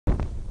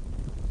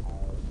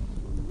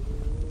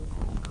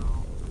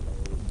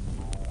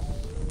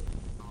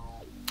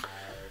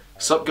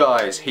Sup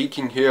guys,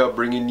 Haking here,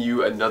 bringing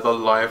you another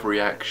live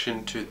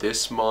reaction to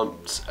this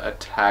month's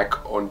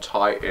Attack on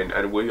Titan,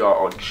 and we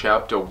are on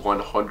chapter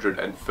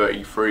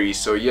 133.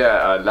 So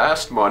yeah,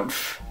 last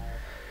month,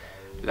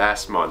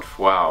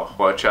 wow,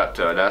 what a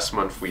chapter. Last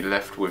month we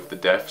left with the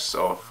deaths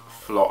of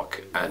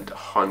Flock and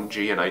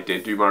Hanji, and I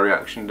did do my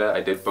reaction there,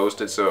 I did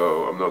post it,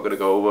 so I'm not going to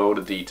go over all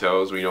the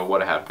details. We know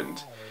what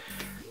happened,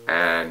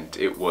 and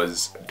it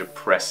was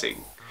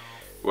depressing.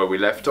 Where we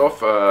left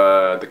off,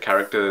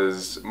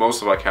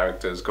 most of our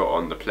characters got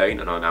on the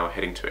plane and are now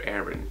heading to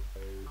Eren,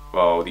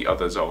 while the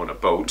others are on a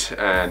boat.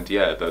 And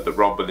yeah, the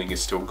rumbling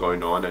is still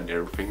going on, and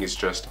everything is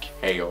just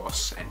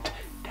chaos and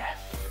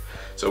death.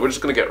 So we're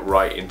just gonna get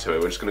right into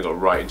it. We're just gonna go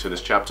right into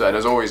this chapter. And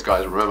as always,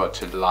 guys, remember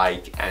to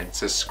like and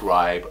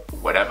subscribe.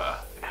 Whatever.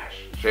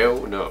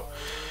 Chill? No,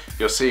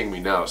 you're seeing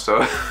me now.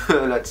 So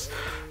let's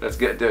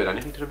get to it. I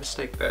nearly did a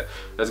mistake there.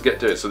 Let's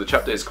get to it. So the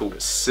chapter is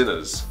called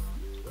Sinners.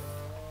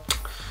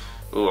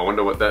 Oh, I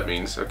wonder what that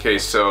means. Okay,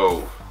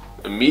 so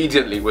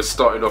immediately we're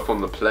starting off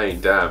on the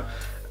plane, damn.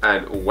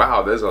 And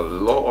wow, there's a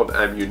lot of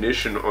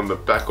ammunition on the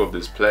back of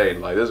this plane.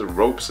 Like, there's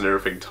ropes and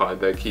everything tied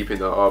there, keeping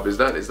that up. Is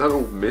that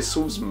all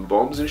missiles and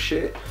bombs and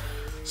shit?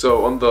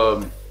 So on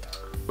the,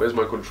 where's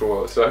my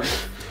controller? So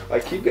I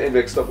keep getting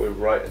mixed up with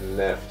right and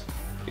left.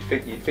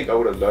 You'd think I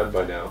would have learned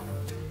by now.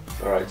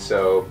 Alright,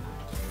 so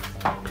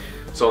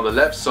on the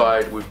left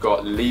side we've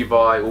got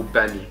Levi all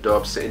bandaged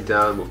up, sitting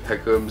down with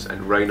Peckham's,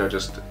 and Reina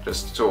just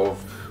sort of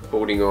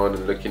holding on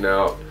and looking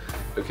out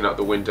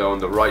the window. On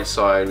the right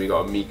side we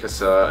got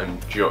Mikasa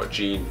and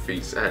Jean,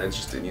 feet and hands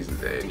just in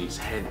his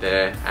head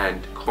there,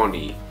 and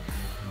Connie.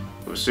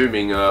 I'm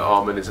assuming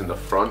Armin is in the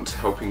front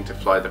helping to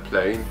fly the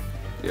plane.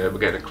 Yeah, we're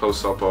getting a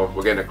close up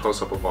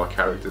of our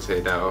characters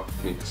here now.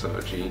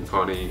 Mikasa, Jean,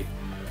 Connie.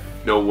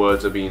 No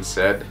words are being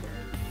said.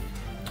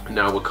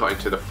 Now we're cutting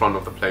to the front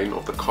of the plane,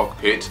 of the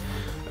cockpit,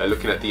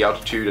 looking at the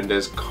altitude, and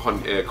there's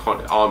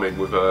Armin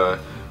with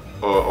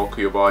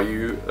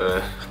Okuyabayu.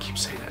 I keep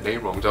saying that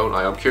name wrong, don't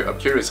I? I'm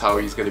curious how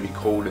he's going to be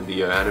called in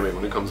the anime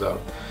when it comes out.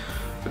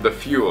 For the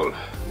fuel,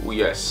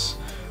 yes,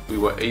 we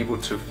were able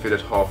to fill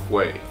it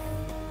halfway.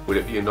 Would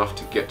it be enough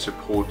to get to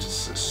Port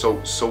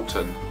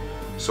Sultan?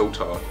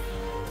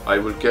 I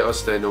will get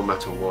us there no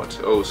matter what.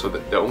 Oh, so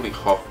they're only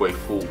halfway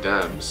full,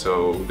 damn.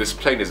 So this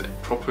plane is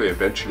probably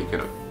eventually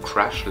going to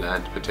crash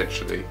land,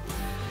 potentially.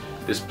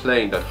 This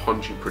plane that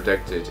Hanji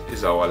predicted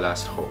is our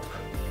last hope.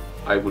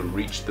 I will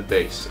reach the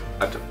base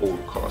at all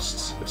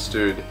costs.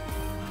 Dude,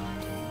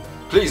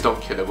 please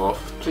don't kill him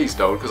off. Please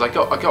don't, because I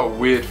got a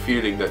weird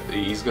feeling that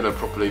he's gonna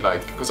probably,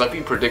 like, because I've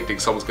been predicting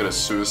someone's gonna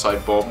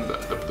suicide bomb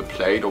the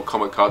plane, or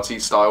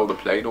kamikaze style the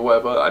plane or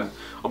whatever, and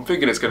I'm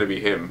thinking it's gonna be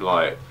him,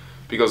 like.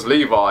 Because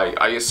Levi,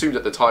 I assumed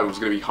at the time it was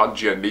going to be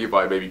Hanji and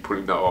Levi maybe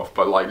pulling that off,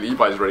 but like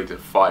Levi's ready to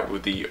fight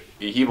with he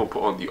even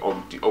put on the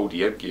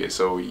ODM gear,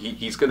 so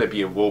he's going to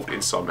be involved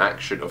in some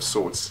action of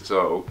sorts,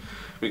 so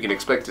we can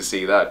expect to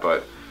see that.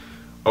 But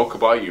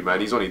Okabayu, man,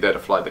 he's only there to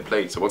fly the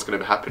plane, so what's going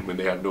to happen when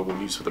they have no more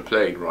use for the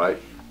plane, right?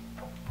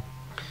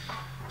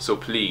 So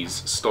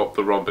please, stop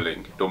the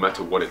rumbling, no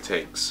matter what it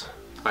takes.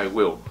 I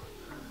will.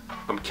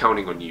 I'm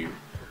counting on you.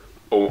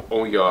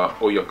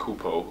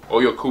 Oyakupo,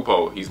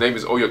 his name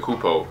is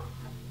Oyakupo.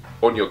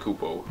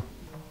 Onyakupo.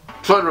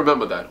 Try and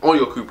remember that.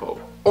 Onyakupo.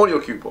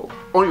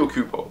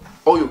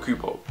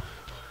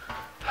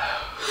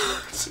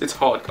 It's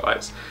hard,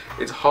 guys.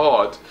 It's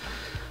hard.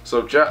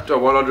 So chapter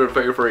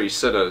 133,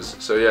 Sinners.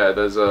 So yeah,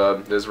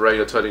 there's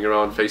Reina turning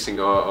around, facing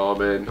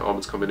Armin.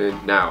 Armin's coming in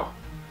now.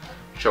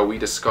 Shall we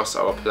discuss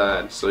our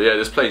plan? So yeah,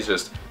 this plane's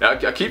just.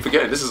 I keep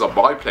forgetting this is a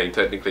biplane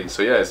technically.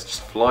 So yeah, it's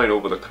just flying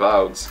over the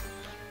clouds.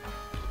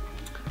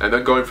 And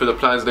then going through the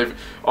plans,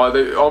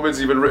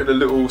 Armin's even written a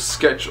little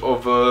sketch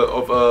of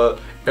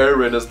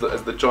Eren as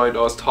the giant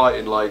ass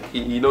Titan. Like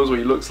he knows what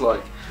he looks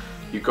like.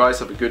 You guys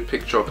have a good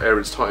picture of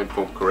Eren's Titan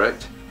form,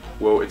 correct?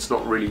 Well, it's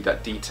not really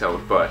that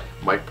detailed, but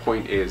my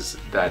point is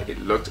that it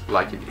looked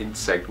like an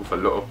insect with a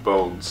lot of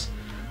bones.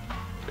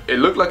 It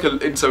looked like an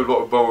insect with a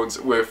lot of bones,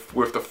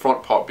 with the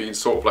front part being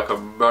sort of like a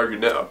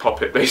marionette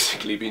puppet,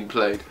 basically being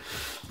played.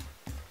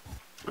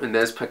 And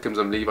there's Peckham's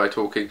and Levi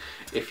talking.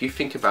 If you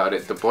think about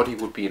it, the body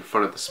would be in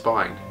front of the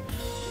spine.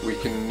 We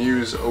can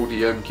use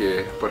ODM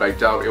gear, but I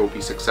doubt it will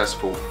be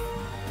successful.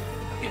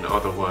 In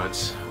other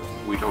words,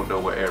 we don't know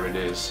where Eren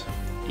is.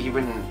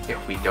 Even if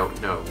we don't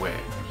know where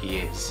he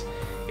is,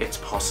 it's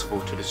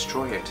possible to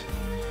destroy it.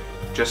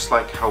 Just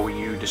like how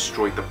you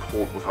destroyed the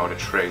port without a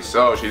trace.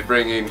 Oh, she's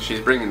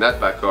bringing that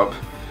back up.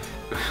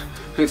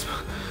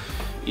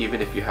 Even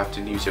if you have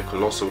to use your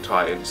Colossal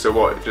Titan. So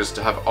what, just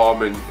to have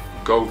Armin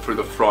go through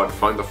the front,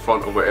 find the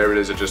front of where Eren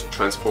is, and just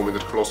transform into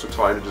Colossal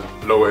Titan and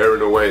just blow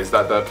Eren away? Is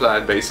that their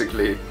plan,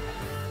 basically?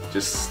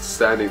 Just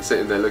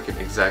sitting there looking,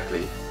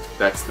 exactly.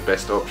 That's the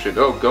best option.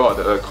 Oh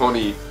god,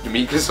 Connie,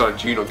 Mikasa and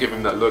Gino give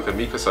him that look, and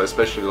Mikasa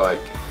especially, like,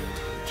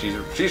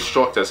 she's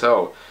shocked as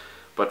hell.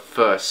 But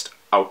first,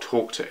 I'll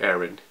talk to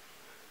Eren.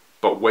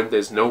 But when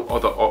there's no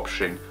other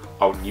option,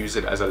 I'll use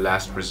it as a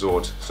last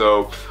resort.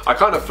 So I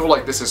kind of feel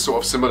like this is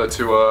sort of similar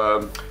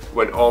to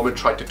when Armin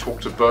tried to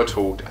talk to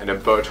Bertold, and then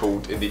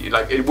Bertold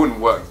it wouldn't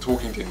work.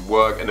 Talking didn't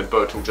work, and then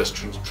Bertold just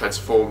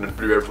transformed and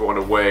blew everyone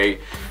away,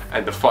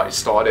 and the fight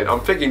started.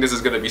 I'm thinking this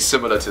is going to be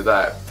similar to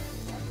that,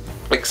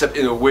 except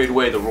in a weird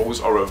way the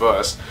roles are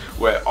reversed,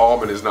 where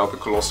Armin is now the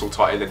Colossal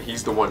Titan and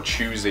he's the one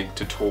choosing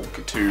to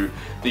talk to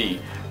the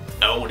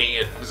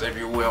audience, if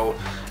you will.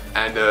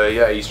 And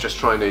yeah, he's just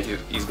trying to,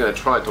 he's going to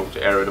try and talk to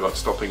Eren about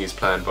stopping his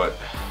plan, but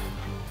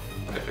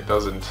if it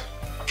doesn't.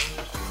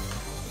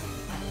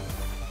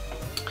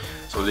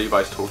 So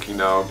Levi's talking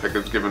now,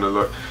 Pickup's giving a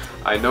look.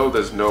 I know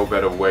there's no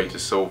better way to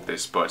solve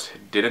this, but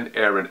didn't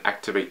Eren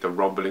activate the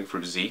rumbling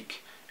through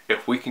Zeke?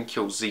 If we can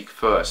kill Zeke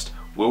first,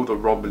 will the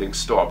rumbling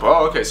stop?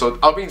 Oh, okay, so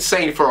I've been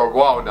saying for a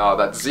while now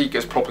that Zeke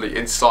is probably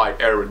inside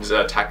Eren's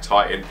attack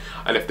titan,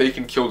 and if they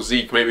can kill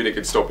Zeke, maybe they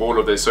can stop all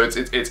of this. So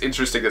it's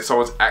interesting that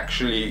someone's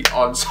actually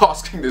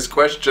asking this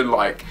question,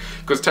 like,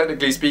 because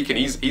technically speaking,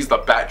 he's the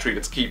battery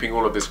that's keeping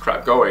all of this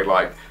crap going.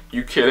 Like,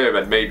 you kill him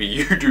and maybe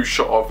you do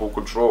shut off all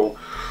control.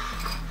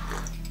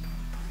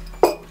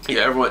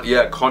 Yeah, everyone,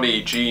 yeah,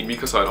 Connie, Jean,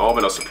 Mikasa and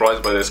Armin are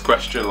surprised by this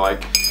question,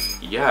 like,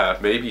 yeah,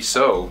 maybe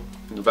so.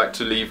 Back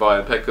to Levi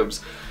and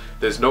Peckhams.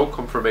 There's no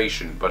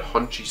confirmation, but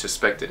Hunchy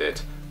suspected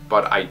it.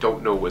 But I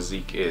don't know where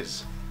Zeke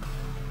is.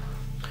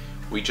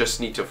 We just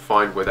need to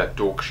find where that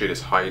dog shit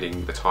is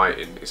hiding the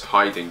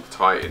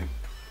Titan.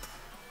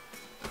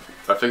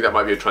 I think that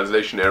might be a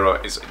translation error.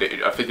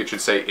 I think it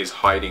should say is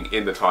hiding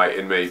in the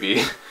Titan,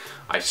 maybe.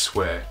 I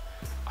swear,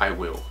 I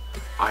will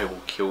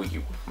kill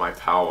you with my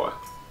power.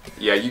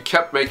 Yeah, you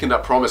kept making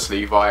that promise,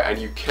 Levi, and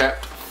you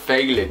kept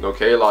failing,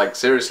 okay? Like,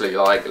 seriously,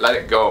 like, let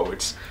it go.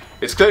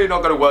 It's clearly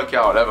not going to work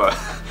out, ever.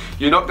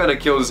 You're not going to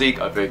kill Zeke,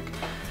 I think.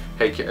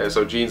 Hey,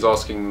 so Jean's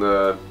asking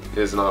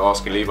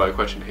asking Levi a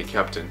question. Hey,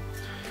 Captain,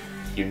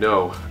 you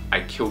know,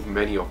 I killed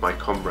many of my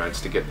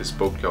comrades to get this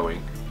boat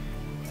going.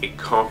 It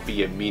can't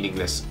be a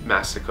meaningless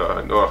massacre.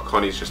 And oh,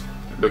 Connie's just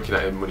looking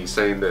at him when he's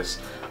saying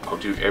this. I'll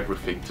do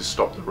everything to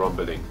stop the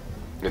rumbling.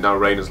 And now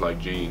Rainer's like,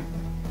 Jean.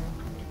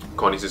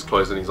 Connie's just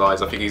closing his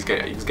eyes. I think he's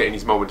getting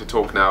his moment to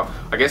talk now.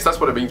 I guess that's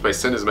what it means by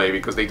sinners, maybe,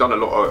 because they've done a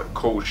lot of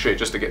cool shit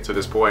just to get to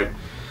this point.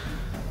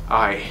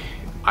 I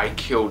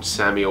killed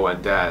Samuel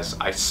and Daz.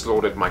 I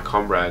slaughtered my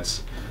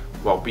comrades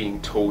while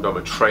being told I'm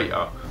a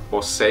traitor,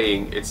 or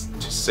saying it's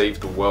to save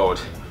the world.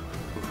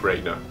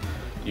 Rainer,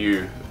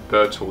 you,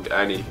 Bertold,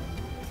 Annie,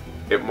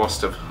 it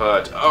must have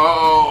hurt.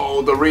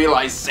 Oh, the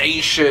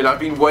realization! I've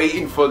been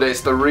waiting for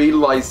this. The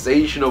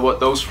realization of what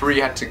those three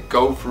had to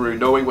go through,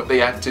 knowing what they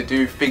had to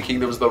do, thinking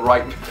there was the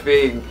right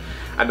thing.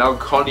 And now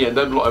Connie and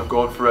them lot have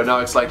gone through it. Now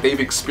it's like they've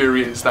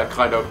experienced that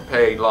kind of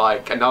pain,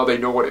 like, and now they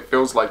know what it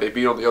feels like. They've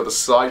been on the other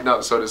side now,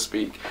 so to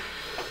speak.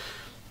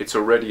 It's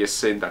already a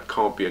sin that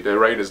can't be. The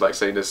Rainer's like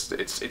saying this.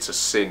 It's a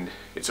sin.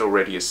 It's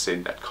already a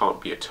sin that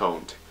can't be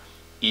atoned.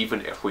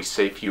 Even if we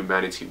save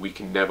humanity, we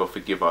can never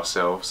forgive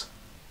ourselves.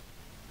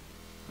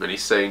 And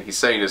he's saying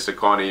this to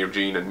Connie,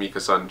 Eugene, and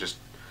Mika-san. Just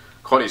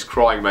Connie's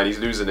crying, man. He's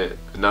losing it.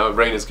 And now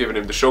Rainer's giving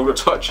him the shoulder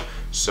touch.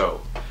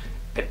 So,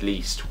 at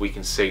least we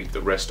can save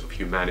the rest of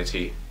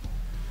humanity.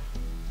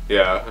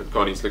 Yeah, and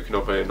Connie's looking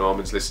up and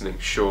Armin's listening.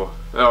 Sure.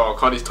 Oh,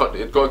 Connie's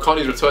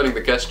returning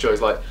the gesture.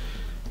 He's like,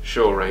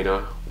 sure,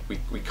 Rainer.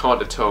 We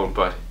can't atone,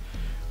 but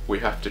we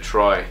have to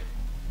try.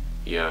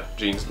 Yeah,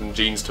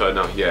 Jean's turn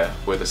now. Yeah,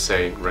 we're the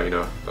same,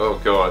 Rainer. Oh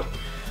God.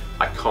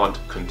 I can't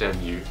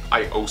condemn you.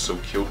 I also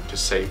killed to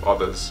save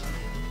others.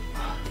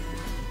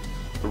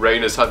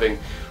 Rainer's having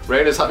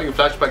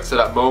flashbacks to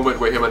that moment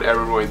where him and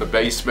Eren were in the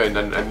basement,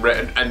 and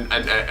Eren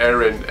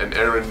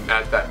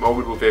at that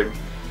moment with him.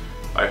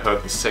 I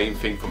heard the same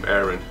thing from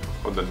Eren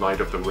on the night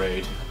of the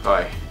raid.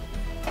 I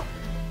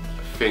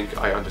think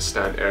I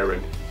understand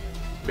Eren.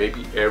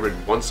 Maybe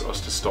Eren wants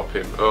us to stop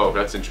him. Oh,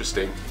 that's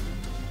interesting.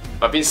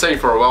 I've been saying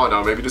for a while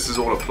now, maybe this is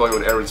all a ploy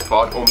on Eren's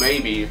part, or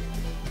maybe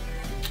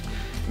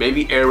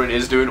Eren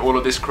is doing all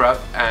of this crap,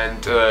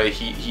 and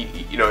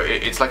you know,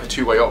 it's like a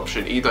two-way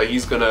option. Either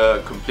he's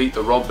gonna complete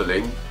the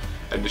rumbling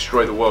and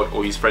destroy the world,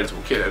 or his friends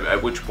will kill him,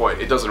 at which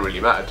point it doesn't really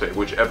matter to him,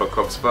 whichever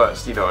comes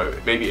first. You know,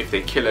 maybe if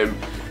they kill him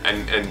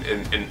and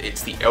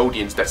it's the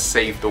Eldians that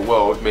save the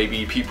world,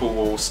 maybe people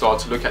will start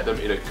to look at them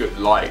in a good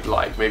light.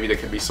 Like, maybe there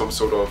can be some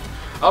sort of,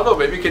 I don't know,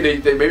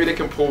 maybe they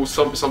can pull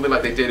something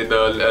like they did in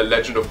the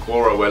Legend of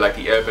Korra, where like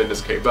the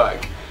Airbenders came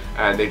back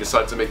and they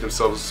decided to make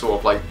themselves sort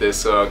of like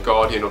this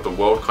guardian of the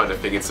world kind of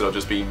thing, instead of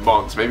just being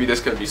monks. Maybe this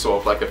can be sort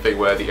of like a thing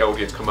where the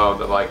Eldians come out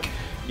and they're like,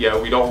 yeah,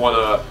 we don't want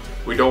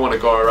to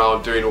go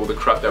around doing all the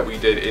crap that we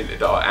did,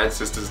 that our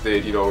ancestors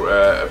did, you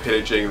know,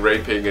 pillaging,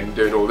 raping, and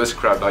doing all this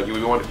crap. Like,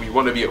 we want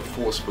to be a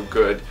force for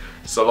good.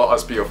 So let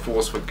us be a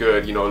force for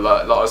good. You know,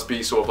 let us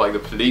be sort of like the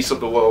police of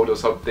the world or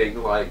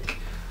something. Like,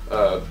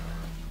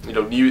 you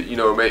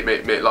know,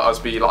 let us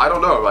be, like, I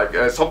don't know, like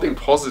something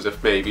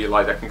positive maybe,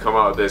 like, that can come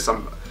out of this.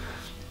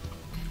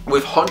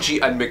 With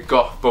Hanji and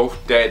McGuff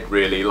both dead,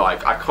 really,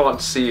 like, I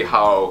can't see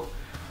how.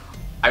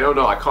 I don't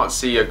know, I can't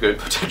see a good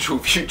potential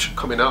future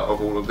coming out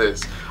of all of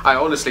this. I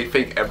honestly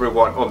think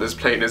everyone on this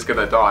plane is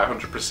gonna die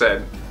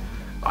 100%.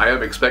 I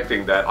am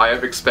expecting that. I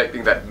am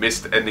expecting that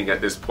missed ending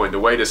at this point. The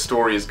way the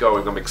story is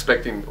going, I'm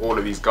expecting all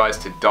of these guys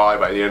to die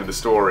by the end of the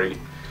story.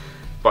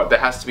 But there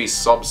has to be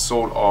some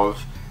sort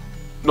of,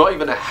 not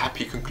even a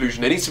happy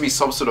conclusion, there needs to be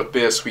some sort of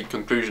bittersweet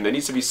conclusion. There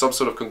needs to be some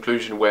sort of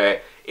conclusion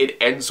where it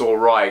ends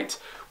alright,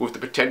 with the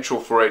potential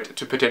for it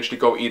to potentially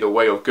go either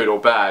way of good or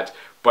bad.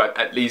 But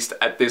at least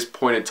at this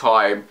point in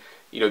time,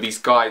 you know, these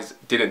guys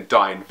didn't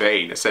die in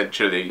vain,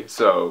 essentially.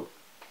 So,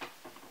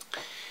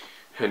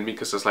 and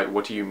Mikasa's like,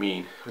 what do you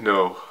mean?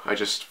 No, I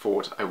just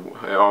thought,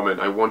 Armin,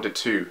 I wanted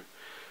to.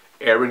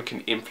 Eren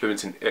can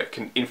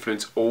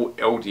influence all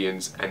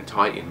Eldians and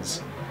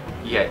Titans,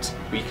 yet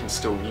we can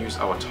still use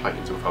our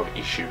Titans without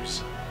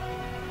issues.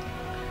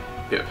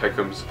 Yeah,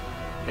 Peckham's,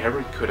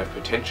 Eren could have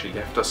potentially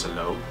left us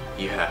alone.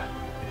 Yeah,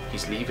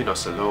 he's leaving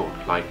us alone,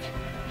 like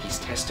he's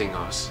testing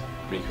us.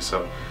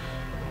 Mikasa,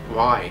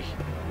 why?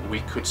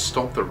 We could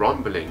stop the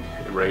rumbling,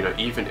 Reina,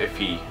 even if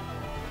he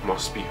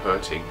must be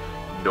hurting.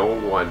 No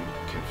one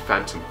can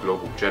phantom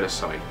global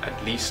genocide,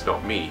 at least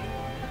not me.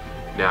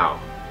 Now,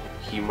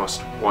 he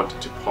must want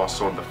to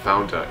pass on the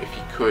founder. If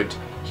he could,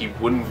 he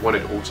wouldn't want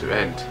it all to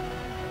end.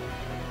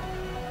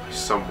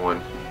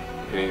 Someone,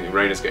 and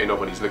Reina's getting up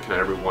and he's looking at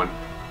everyone.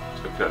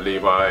 He's looking at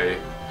Levi,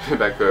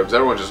 Beckhams,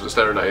 everyone just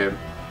staring at him.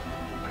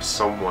 By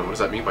someone, what does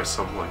that mean by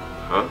someone?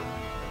 Huh?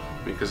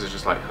 Because it's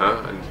just like,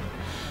 huh? And,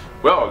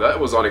 well, that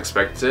was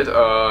unexpected.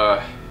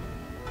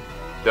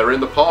 They're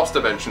in the past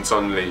dimension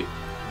suddenly.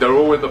 They're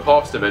all in the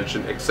past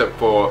dimension except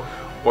for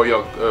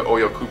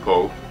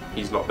Oyakupo.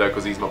 He's not there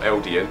because he's not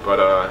Eldian,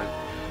 but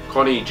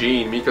Connie,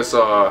 Jean,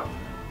 Mikasa,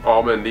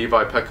 Armin,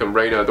 Levi, Peckham,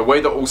 Reina, the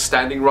way they're all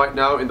standing right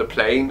now in the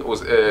plane, or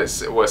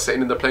were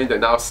sitting in the plane, they're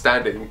now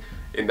standing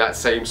in that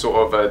same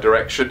sort of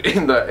direction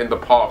in the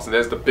past, and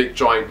there's the big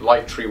giant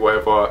light tree,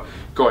 whatever,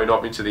 going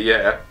up into the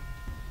air.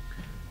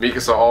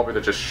 Mikasa, Armin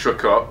are just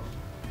shook up.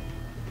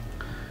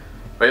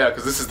 But yeah,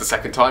 because this is the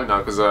second time now,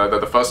 because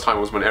the first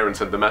time was when Eren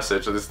sent the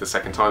message, so this is the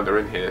second time they're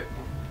in here.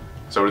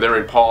 So they're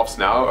in paths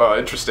now.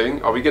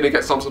 Interesting. Are we going to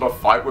get some sort of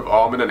fight with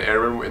Armin and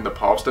Eren in the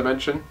paths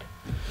dimension?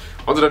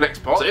 On to the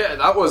next part. So yeah,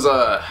 that was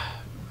a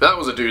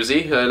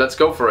doozy. Let's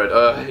go for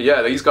it.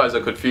 Yeah, these guys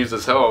are confused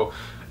as hell.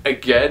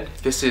 Again,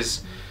 this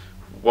is...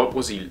 What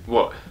was he...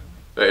 What?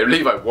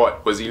 Levi,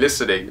 what? Was he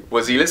listening?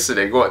 Was he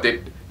listening? What?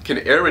 Can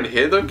Eren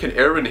hear them? Can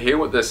Eren hear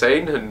what they're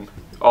saying? And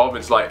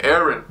Armin's like,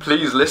 Eren,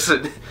 please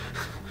listen.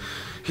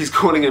 He's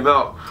calling him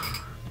out.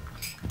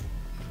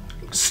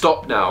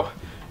 Stop now.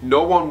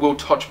 No one will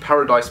touch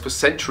paradise for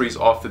centuries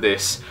after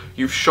this.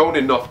 You've shown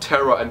enough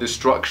terror and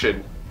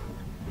destruction.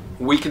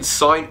 We can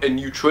sign a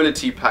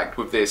neutrality pact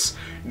with this.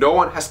 No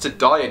one has to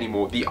die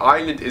anymore. The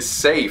island is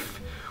safe.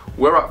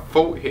 We're at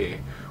fault here.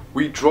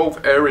 We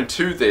drove Eren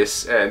to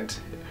this, and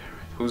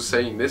who's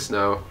saying this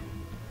now?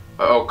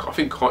 Oh, I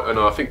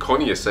think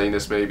Connie is saying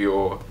this maybe,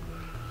 or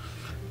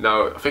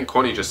no, I think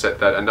Connie just said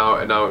that, and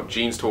now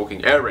Jean's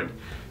talking. Eren,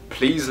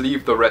 please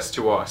leave the rest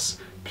to us.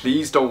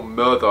 Please don't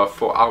murder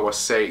for our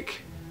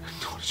sake.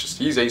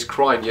 He's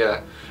crying,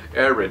 yeah.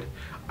 Eren,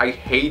 I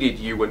hated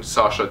you when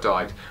Sasha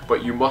died,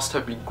 but you must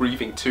have been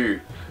grieving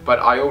too. But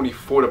I only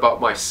thought about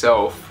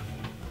myself.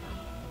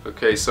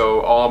 Okay,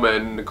 so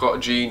Armin,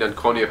 Jean and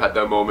Connie have had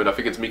their moment. I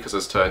think it's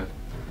Mikasa's turn.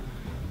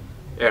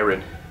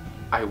 Eren,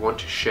 I want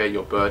to share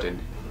your burden.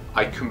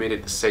 I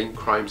committed the same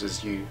crimes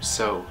as you,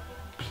 so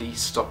please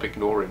stop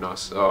ignoring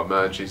us. Oh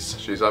man,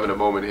 she's having a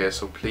moment here,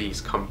 so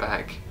please come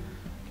back.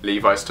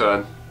 Levi's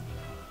turn.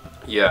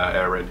 Yeah,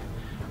 Eren.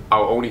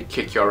 I'll only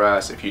kick your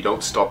ass if you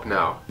don't stop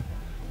now.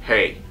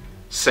 Hey,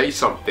 say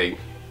something.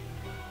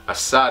 A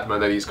sad man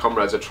that his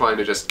comrades are trying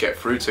to just get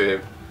through to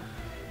him.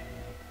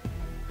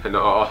 And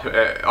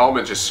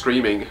Armin's just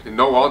screaming,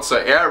 no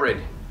answer,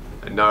 Eren!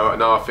 And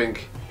now I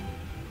think,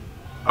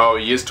 oh,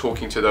 he is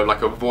talking to them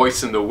like a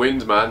voice in the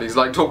wind, man. He's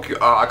like talking,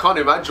 I can't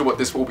imagine what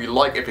this will be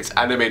like if it's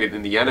animated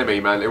in the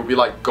anime, man. It would be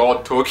like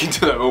God talking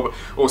to them,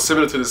 or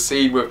similar to the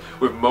scene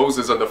with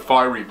Moses and the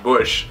fiery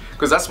bush.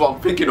 Because that's what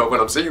I'm thinking of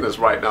when I'm seeing this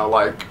right now,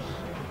 like,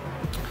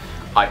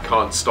 I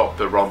can't stop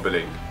the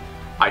rumbling.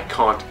 I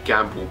can't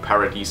gamble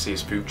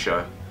Paradise's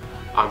future.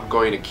 I'm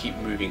going to keep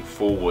moving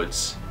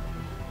forwards.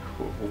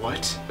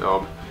 What?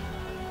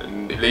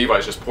 And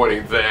Levi's just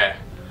pointing there,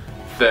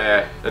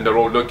 and they're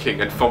all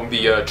looking, and from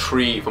the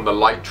tree, from the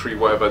light tree,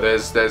 whatever,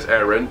 there's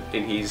Eren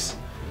in his,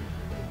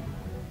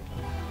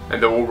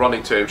 and they're all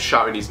running to him,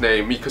 shouting his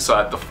name.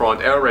 Mikasa at the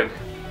front. Eren,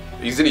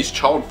 he's in his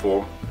child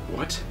form.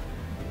 What?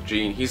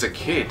 Jean, he's a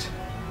kid.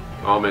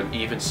 Armin,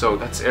 even so,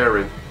 that's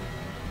Eren.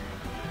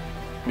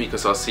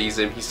 Mikasa sees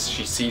him.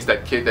 She sees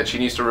that kid that she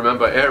needs to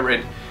remember.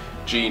 Eren.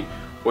 Jean,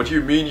 what do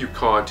you mean you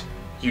can't?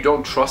 You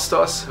don't trust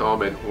us?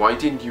 Armin, why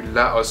didn't you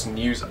let us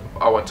use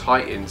our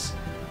Titans?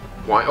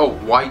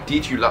 Why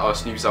did you let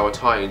us use our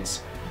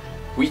Titans?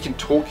 We can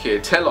talk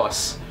here. Tell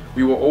us.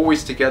 We were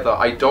always together.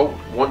 I don't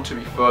want to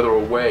be further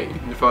away,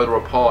 further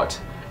apart.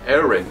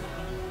 Eren.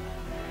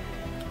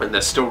 And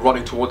they're still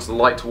running towards the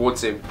light,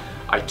 towards him.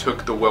 I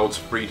took the world's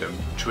freedom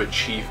to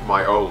achieve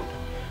my own,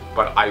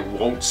 but I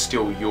won't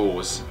steal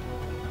yours.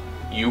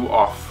 You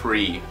are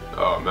free.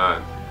 Oh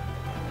man.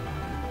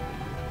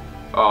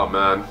 Oh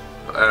man.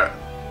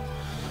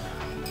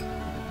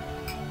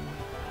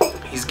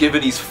 He's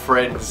given his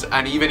friends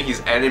and even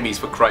his enemies,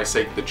 for Christ's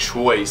sake, the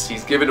choice.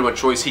 He's given them a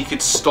choice. He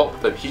could stop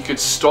them. He could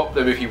stop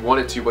them if he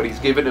wanted to, but he's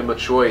given them a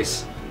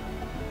choice.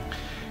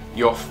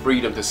 Your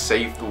freedom to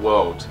save the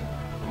world.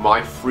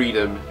 My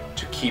freedom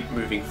to keep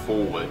moving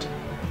forward.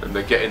 And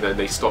they're getting there and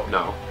they stop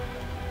now.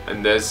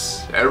 And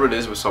there's Eren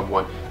is with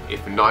someone.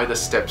 If neither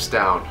steps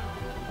down,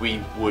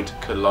 we would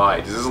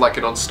collide. This is like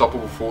an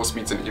unstoppable force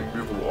meets an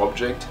immovable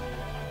object.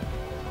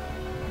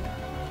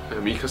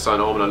 Mikasa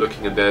and Armin are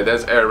looking in there.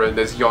 There's Eren,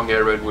 there's young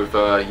Eren with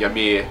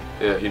Ymir,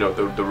 you know,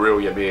 the real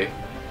Ymir.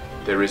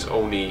 There is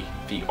only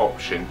the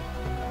option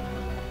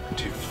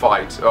to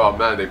fight. Oh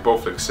man, they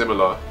both look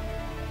similar.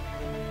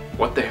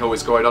 What the hell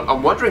is going on?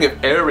 I'm wondering if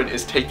Eren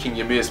is taking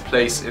Ymir's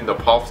place in the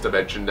Path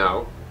Dimension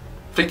now.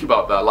 Think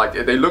about that, like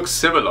they look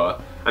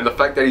similar, and the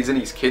fact that he's in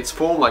his kid's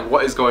form, like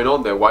what is going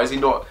on there? Why is he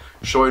not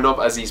showing up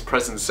as his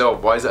present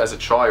self? Why is it as a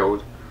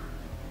child?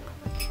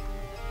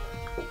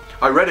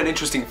 I read an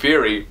interesting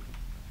theory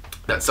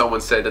that someone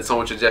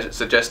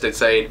suggested,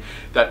 saying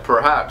that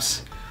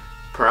perhaps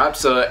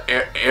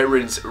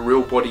Eren's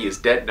real body is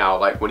dead now.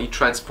 Like when he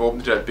transformed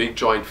into that big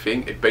giant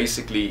thing, it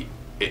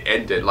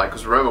ended. Like,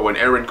 because remember when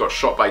Eren got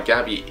shot by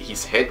Gabby,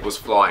 his head was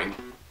flying,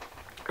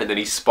 and then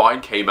his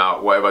spine came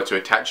out, whatever, to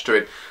attach to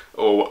it,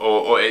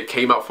 or it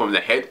came out from the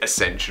head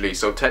essentially.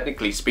 So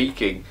technically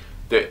speaking,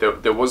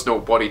 there was no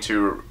body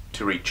to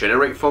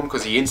regenerate from,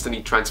 because he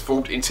instantly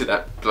transformed into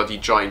that bloody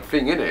giant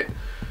thing, innit?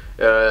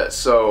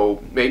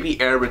 So maybe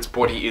Eren's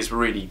body is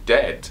really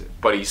dead,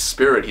 but his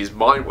spirit, his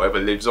mind, whatever,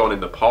 lives on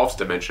in the Path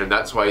Dimension.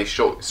 That's why he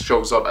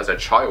shows up as a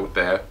child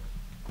there.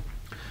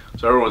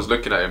 So everyone's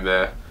looking at him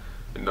there,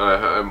 and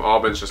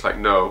Armin's just like,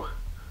 no.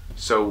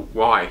 So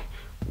why?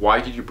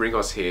 Why did you bring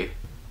us here?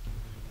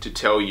 To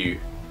tell you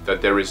that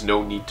there is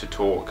no need to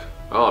talk.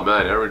 Oh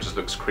man, Eren just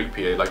looks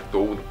creepy, like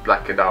all the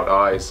blackened out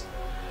eyes.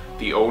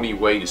 The only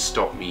way to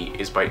stop me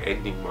is by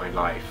ending my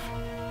life.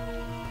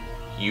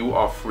 You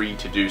are free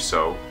to do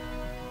so.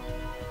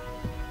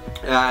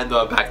 And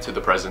back to the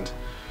present.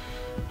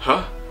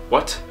 Huh?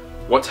 What?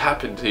 What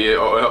happened here?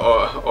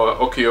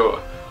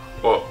 Oyakupa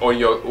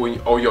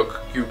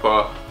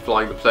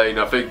flying the plane.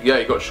 I think, yeah,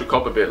 he got shook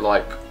up a bit,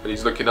 like, and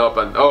he's looking up,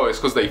 and oh, it's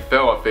because they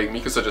fell, I think.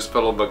 Mikasa just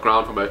fell on the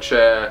ground from her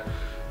chair.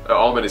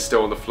 Armin is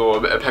still on the floor.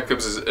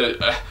 Peckham's is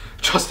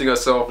adjusting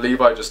herself.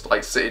 Levi just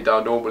like sitting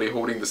down normally,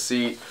 holding the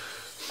seat.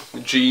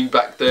 Jean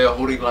back there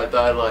holding like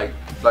that, like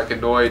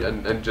annoyed,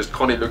 and just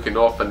Connie looking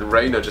off, and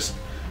Reina just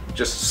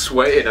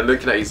sweating and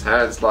looking at his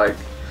hands. Like,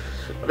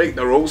 I think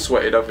they're all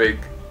sweating. I think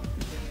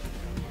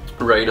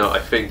Reina, I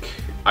think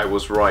I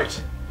was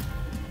right.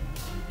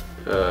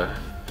 I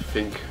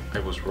think I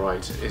was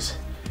right.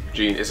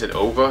 Jean, is it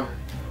over?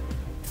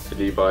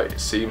 Levi, it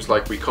seems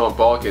like we can't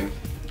bargain.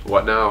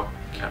 What now,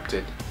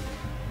 Captain?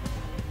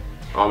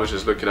 Armin's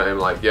just looking at him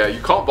like, yeah, you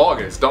can't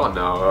bargain, it's done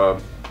now.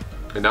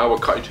 And now we're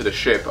cutting to the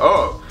ship.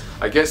 Oh,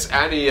 I guess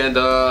Annie and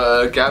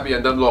Gabby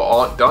and them lot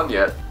aren't done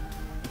yet.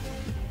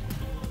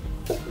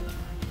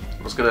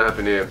 What's gonna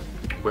happen here?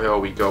 Where are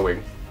we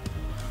going?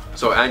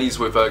 So Annie's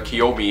with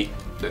Kiyomi.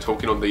 They're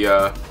talking on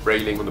the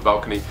railing on the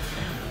balcony.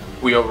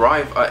 We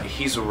arrive at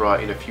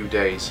Hizura in a few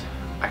days.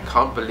 I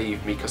can't believe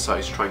Mikasa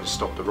is trying to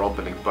stop the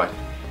rumbling, but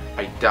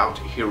I doubt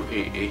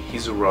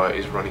Hizura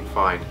is running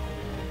fine.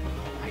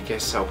 I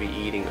guess I'll be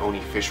eating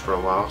only fish for a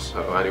while. So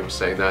Annie was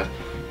saying that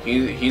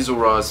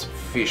Hizura's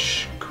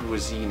fish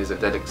cuisine is a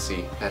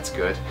delicacy. That's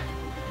good.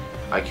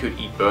 I could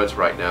eat birds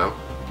right now.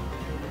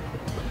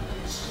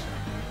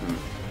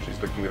 She's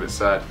looking a bit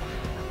sad.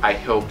 I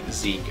helped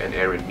Zeke and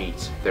Eren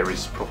meet. There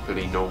is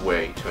probably no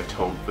way to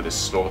atone for this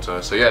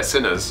slaughter. So yeah,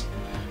 sinners.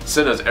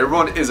 Sinners.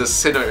 Everyone is a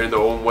sinner in their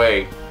own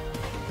way.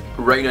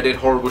 Reina did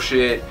horrible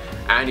shit.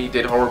 Annie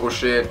did horrible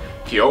shit.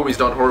 Kiyomi's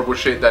done horrible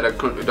shit that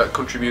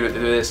contributed to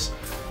this.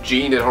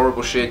 Jean did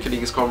horrible shit, killing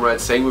his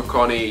comrades. Same with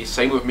Connie.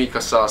 Same with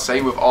Mikasa.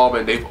 Same with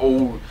Armin. They've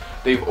all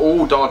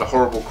done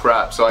horrible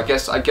crap. So I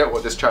guess I get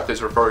what this chapter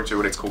is referring to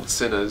when it's called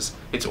sinners.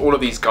 It's all of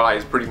these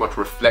guys pretty much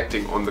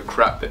reflecting on the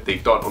crap that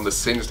they've done, on the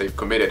sins they've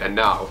committed, and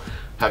now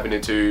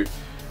having to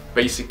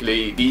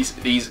basically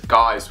these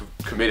guys who've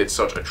committed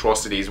such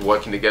atrocities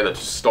working together to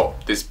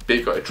stop this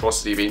bigger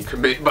atrocity being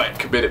committed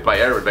by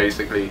Eren,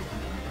 basically.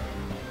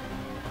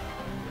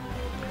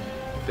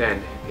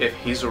 Then, if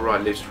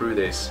Hizura lives through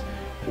this,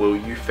 will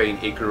you feign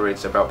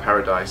ignorance about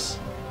paradise?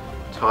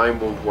 Time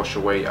won't wash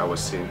away our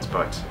sins,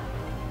 but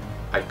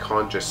I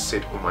can't just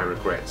sit on my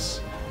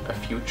regrets. A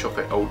future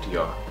for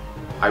Odia.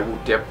 I will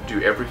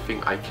do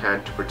everything I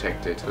can to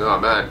protect it. Oh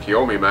man,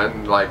 Kiyomi,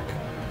 man, like,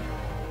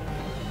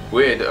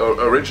 weird.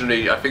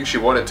 Originally, I think she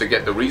wanted to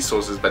get the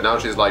resources, but now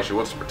she's like, she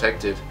wants to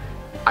protect it.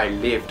 I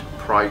lived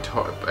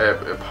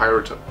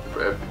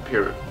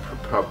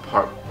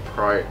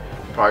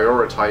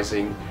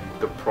prioritizing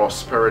the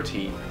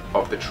prosperity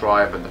of the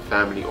tribe and the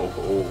family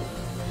overall.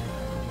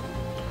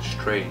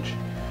 Strange.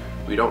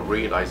 We don't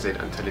realize it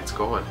until it's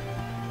gone.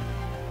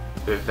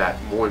 With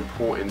that, more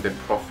important than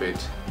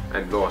profit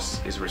and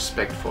loss is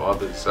respect for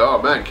others.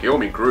 Oh man,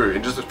 Kiyomi grew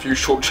in just a few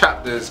short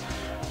chapters.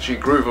 She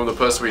grew from the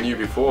person we knew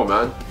before,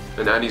 man.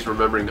 And Annie's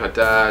remembering her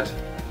dad.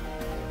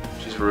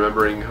 She's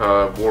remembering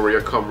her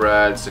warrior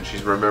comrades, and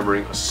she's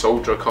remembering her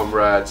soldier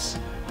comrades.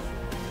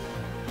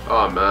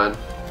 Oh man,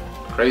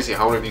 crazy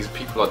how many of these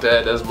people are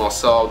dead. There's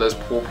Marcel, there's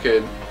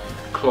Porkin,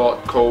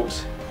 Clark,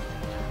 Colt.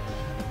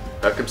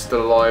 Beckham's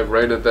still alive,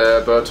 Raina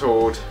there,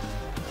 Bertold.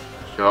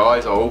 Her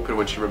eyes are open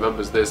when she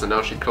remembers this, and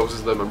now she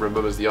closes them and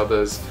remembers the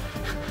others.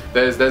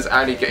 There's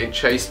Annie getting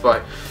chased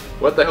by...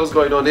 What the hell's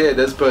going on here?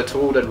 There's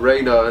Bertold and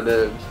Raina,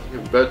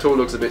 and Bertold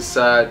looks a bit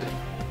sad.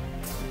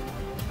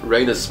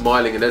 Raina's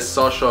smiling, and there's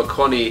Sasha,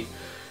 Connie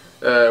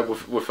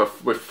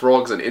with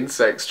frogs and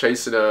insects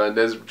chasing her, and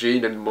there's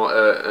Jean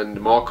and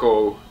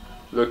Marco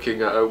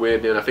looking at her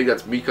weirdly, and I think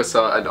that's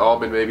Mikasa and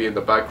Armin maybe in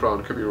the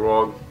background, could be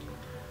wrong.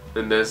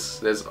 And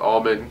there's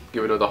Armin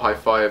giving her the high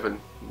five, and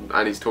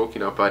Annie's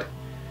talking up, but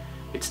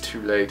it's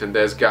too late. And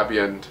there's Gabby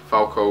and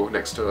Falco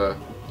next to her.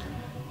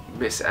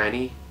 Miss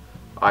Annie,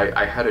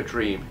 I had a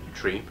dream.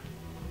 Dream?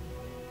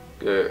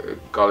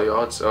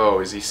 Galliards? Oh,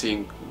 is he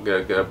seeing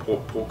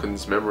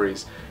Porkin's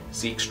memories?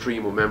 Zeke's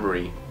dream or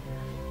memory?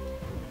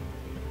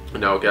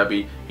 Now,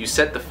 Gabby, you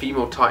said the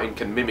female titan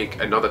can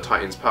mimic another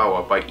titan's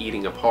power by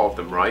eating a part of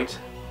them, right?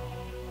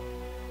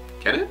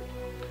 Can it?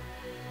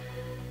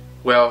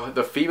 Well,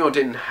 the female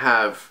didn't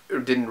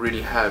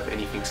really have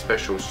anything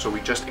special, so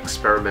we just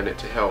experimented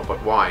to hell.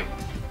 But why?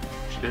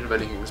 She didn't have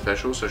anything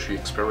special, so she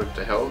experimented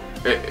to hell.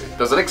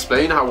 Does that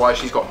explain why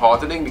she's got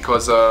hardening?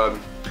 Because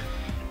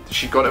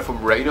she got it from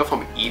Raina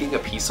from eating a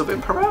piece of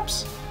him,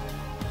 perhaps?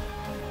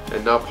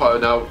 And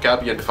now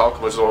Gabby and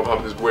Falcon are sort of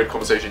having this weird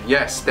conversation.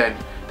 Yes, then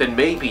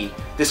maybe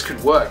this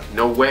could work.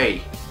 No way.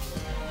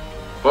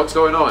 What's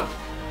going on?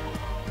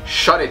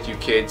 Shut it, you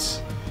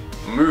kids.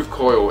 Move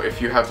coil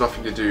if you have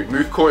nothing to do.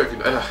 Move coil if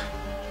you...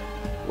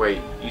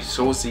 Wait, you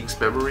saw Zeke's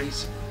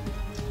memories?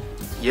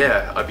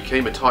 Yeah, I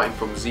became a titan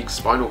from Zeke's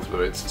spinal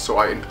fluids, so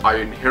I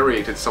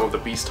inherited some of the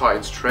Beast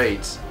Titan's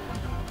traits.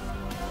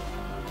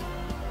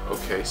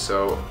 Okay,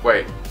 so...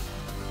 Wait.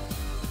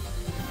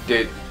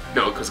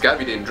 No, because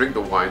Gabby didn't drink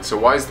the wine, so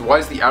why is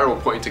the arrow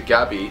pointing to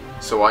Gabby?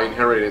 So I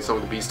inherited some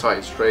of the Beast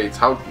Titan's traits.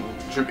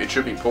 It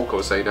should be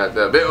Poco saying that.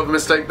 A bit of a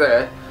mistake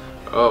there.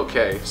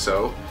 Okay,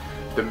 so...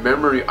 The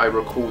memory I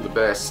recall the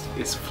best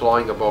is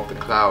flying above the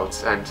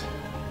clouds, and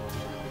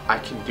I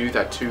can do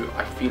that too.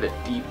 I feel it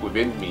deep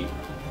within me.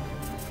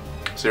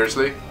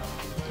 Seriously?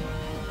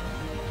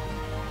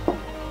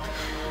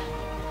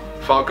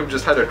 Falcon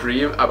just had a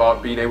dream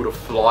about being able to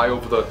fly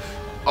over the...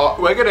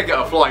 we're gonna get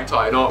a flying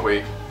titan, aren't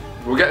we?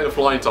 We're getting a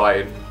flying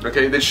titan.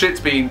 Okay, this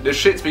shit's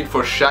been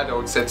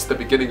foreshadowed since the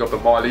beginning of the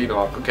Marlene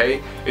arc,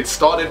 okay? It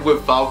started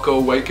with Falco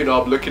waking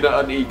up, looking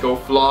at an eagle,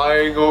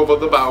 flying over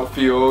the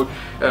battlefield.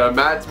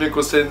 Mads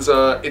Mikkelsen's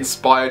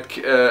inspired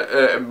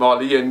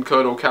Marlene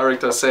Colonel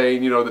character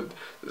saying, you know,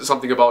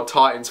 something about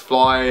Titans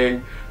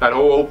flying. That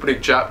whole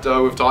opening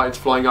chapter with Titans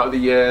flying out of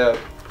the air.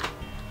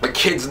 The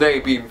kid's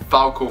name being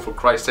Falco, for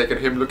Christ's sake, and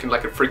him looking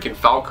like a freaking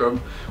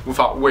falcon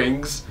without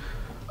wings.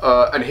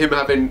 And him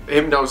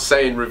now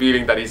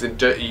revealing that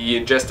he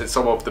ingested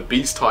some of the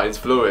Beast Titan's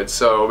fluids.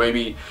 So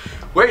maybe,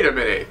 wait a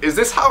minute, is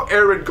this how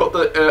Eren got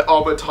the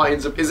Armored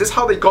Titans? Is this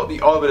how they got the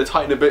Armored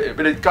Titan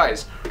ability?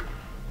 Guys,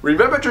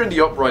 remember during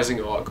the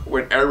Uprising arc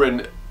when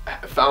Eren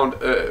found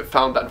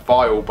that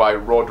vial by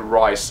Rod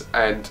Rice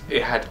and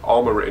it had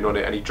armor written on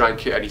it, and he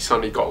drank it and he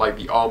suddenly got like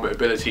the armor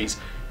abilities?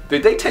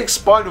 Did they take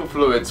spinal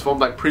fluids from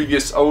like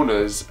previous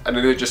owners and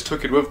then they just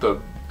took it with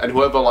them? And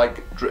whoever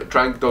like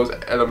drank those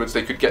elements,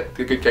 they could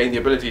gain the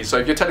ability. So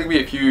if you're telling me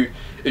if you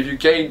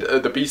gained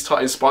the Beast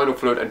Titan spinal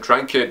fluid and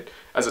drank it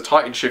as a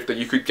Titan shifter,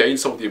 you could gain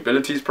some of the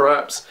abilities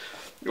perhaps,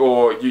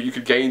 or you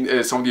could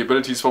gain some of the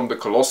abilities from the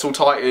Colossal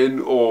Titan,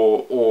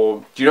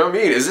 or do you know what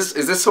I mean? Is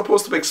this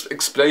supposed to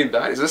explain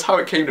that? Is this how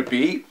it came to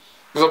be?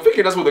 Because I'm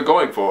thinking that's what they're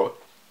going for.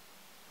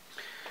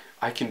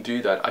 I can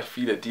do that. I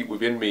feel it deep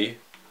within me.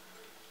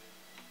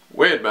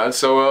 Weird, man.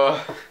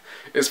 So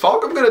is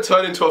Falcon gonna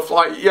turn into a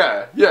fly?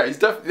 Yeah, he's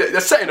definitely. They're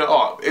setting it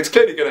up. It's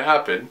clearly gonna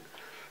happen.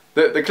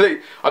 Are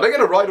they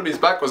gonna ride on his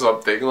back or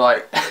something?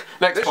 Like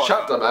next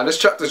chapter, man. This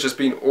chapter's just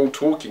been all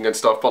talking and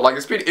stuff, but like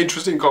it's been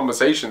interesting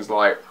conversations.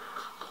 Like,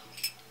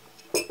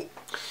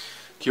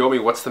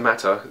 Kiyomi, what's the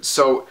matter?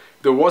 So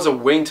there was a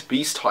winged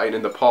Beast Titan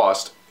in the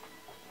past.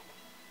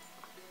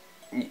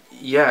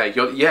 Yeah,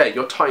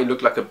 your Titan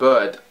looked like a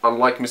bird,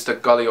 unlike Mr.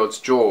 Galliard's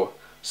jaw.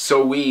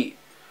 So we.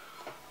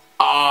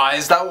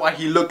 Is that why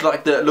he looked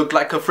like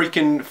a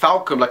freaking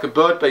falcon, like a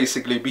bird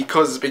basically,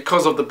 because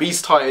of the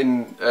Beast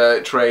Titan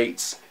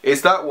traits?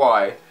 Is that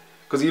why?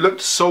 Because he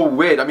looked so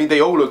weird. I mean,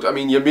 they all looked. I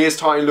mean, Ymir's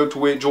Titan looked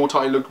weird, Jaw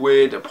Titan looked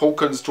weird,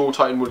 Polkan's Jaw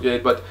Titan was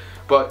weird, but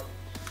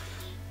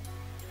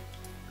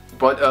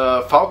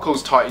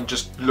Falco's Titan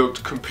just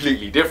looked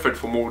completely different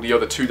from all the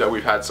other two that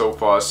we've had so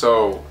far.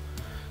 So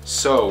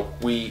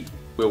we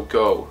will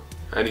go,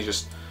 and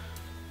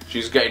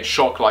she's getting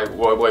shocked, like,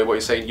 what are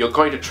you saying? You're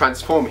going to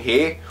transform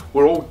here?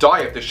 We'll all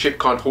die if the ship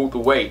can't hold the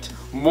weight.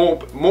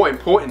 More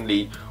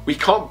importantly, we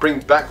can't bring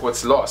back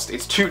what's lost.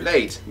 It's too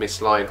late, Miss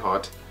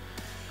Lionheart.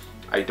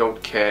 I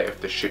don't care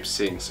if the ship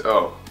sinks.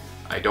 Oh,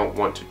 I don't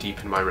want to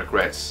deepen my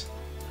regrets.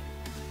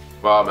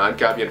 Wow, man,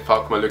 Gabby and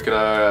Falcon are looking at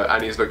her,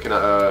 Annie's looking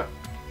at her.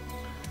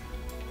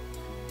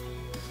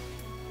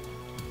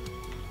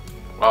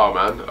 Wow,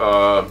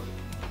 man.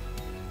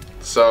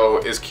 So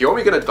is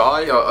Kiyomi gonna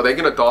die? Are they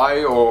gonna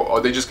die, or are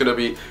they just gonna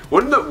be?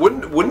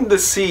 Wouldn't the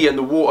sea and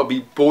the water be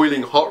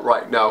boiling hot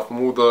right now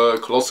from all the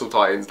colossal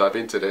titans that have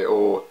entered it,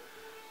 or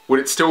would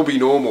it still be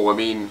normal? I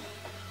mean,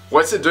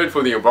 what's it doing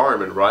for the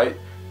environment, right?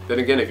 Then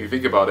again, if you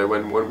think about it,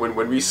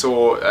 when we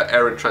saw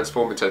Eren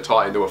transform into a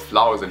titan, there were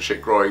flowers and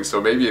shit growing,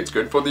 so maybe it's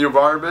good for the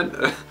environment.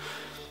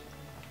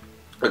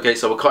 Okay,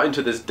 so we're cut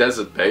into this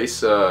desert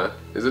base.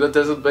 Is it a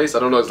desert base? I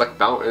don't know. It's like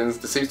mountains.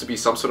 There seems to be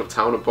some sort of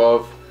town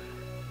above.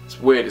 It's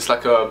weird. It's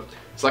like a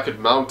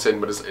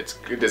mountain, but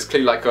there's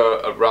clearly like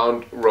a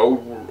round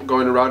road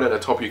going around, and at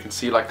the top you can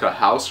see like a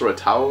house or a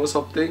tower or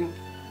something.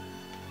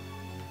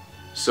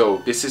 So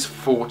this is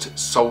Fort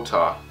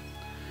Solta.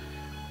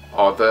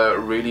 Are there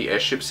really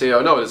airships here?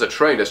 Oh no, there's a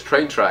train. There's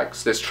train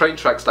tracks. There's train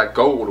tracks that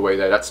go all the way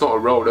there. That's not a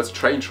road. That's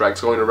train tracks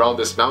going around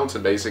this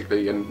mountain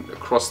basically and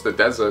across the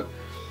desert.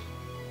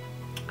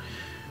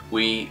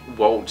 We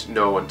won't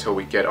know until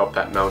we get up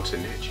that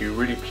mountain. Do you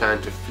really plan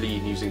to flee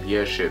using the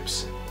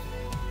airships?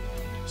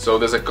 So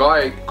there's a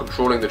guy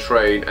controlling the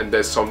train, and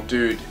there's some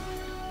dude.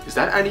 Is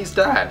that Annie's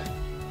dad?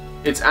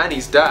 It's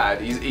Annie's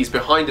dad. He's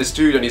behind this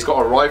dude, and he's got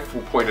a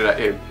rifle pointed at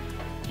him.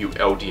 You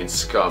Eldian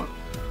scum.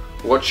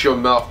 Watch your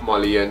mouth,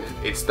 Marlian.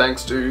 It's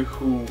thanks to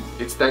who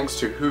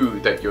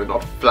that you're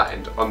not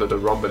flattened under the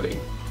rumbling.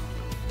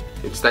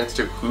 It's thanks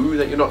to who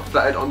that you're not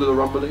flattened under the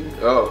rumbling?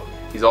 Oh,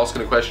 he's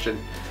asking a question.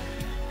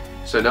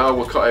 So now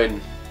we're cutting.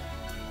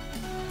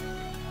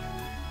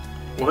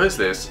 What is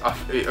this?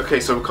 Okay,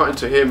 so we're cutting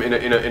to him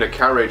in a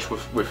carriage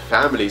with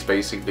families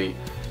basically.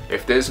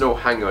 If there's no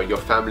hangar, your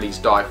families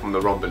die from the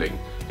rumbling.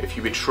 If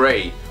you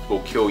betray,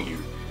 we'll kill you.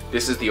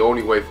 This is the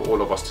only way for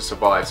all of us to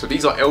survive. So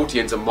these are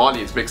Eldians and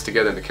Marlians mixed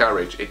together in the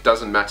carriage. It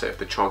doesn't matter if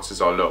the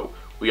chances are low.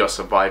 We are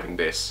surviving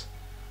this.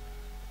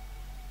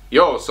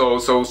 Yo, so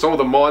some of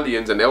the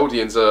Marlians and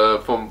Eldians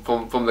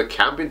from the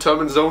camp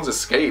internment zones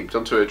escaped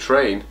onto a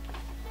train.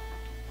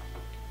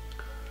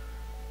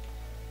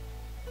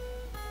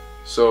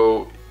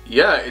 So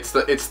yeah,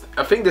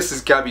 I think this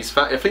is Gabby's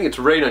I think it's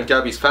Reina and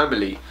Gabby's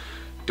family.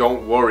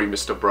 Don't worry,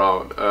 Mr.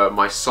 Brown.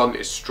 My son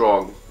is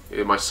strong.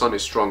 My son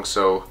is strong.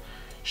 So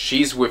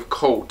she's with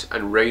Colt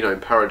and Reina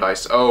in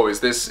paradise. Oh, is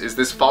this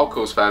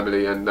Falco's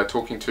family? And they're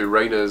talking to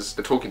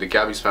They're talking to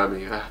Gabby's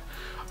family.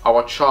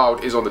 Our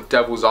child is on the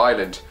Devil's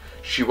Island.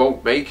 She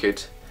won't make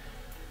it.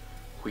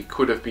 We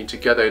could have been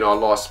together in our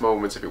last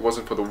moments if it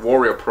wasn't for the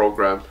warrior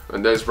program.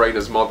 And there's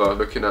Reina's mother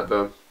looking at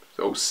them.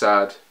 So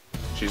sad.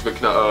 She's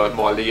looking at her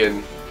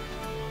Marlian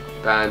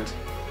band.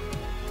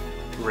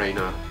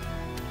 Reina.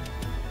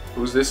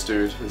 Who's this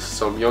dude? This is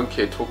some young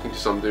kid talking to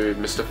some dude.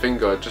 Mr.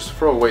 Finger, just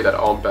throw away that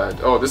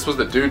armband. Oh, this was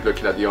the dude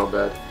looking at the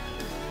armband.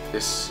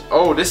 This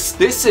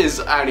is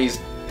Annie's.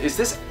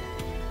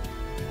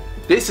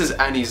 This is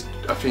Annie's,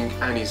 I think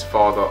Annie's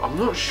father. I'm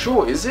not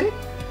sure, is it?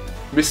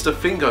 Mr.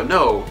 Finger,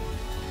 no.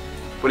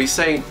 But he's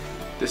saying,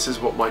 this is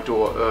what my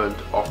daughter earned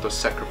after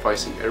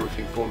sacrificing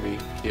everything for me.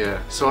 Yeah.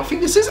 So I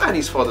think this is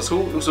Annie's father.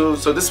 So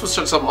this was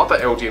some other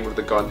Eldian with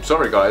the gun.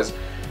 Sorry, guys.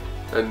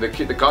 And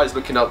the guy's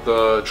looking at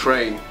the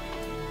train.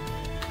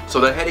 So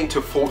they're heading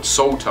to Fort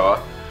Solta,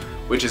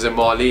 which is in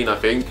Marlene, I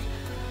think,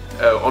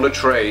 on a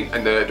train,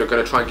 and they're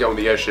going to try and get on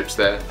the airships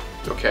there.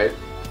 Okay.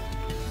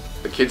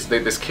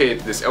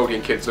 This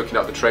Eldian kid's looking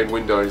out the train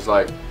window, and he's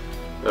like,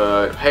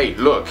 "Hey,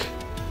 look."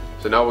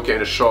 So now we're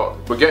getting a shot.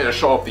 We're getting a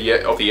shot of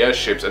the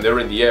airships, and they're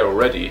in the air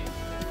already.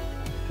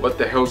 What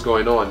the hell's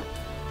going on?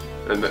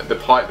 And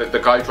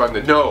the guy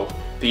driving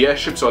the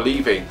airships are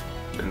leaving,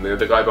 and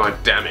the guy behind,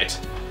 damn it,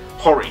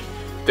 hurry!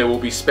 There will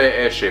be spare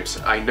airships.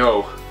 I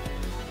know.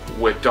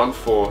 We're done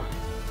for.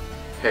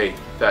 Hey,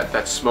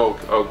 that smoke.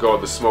 Oh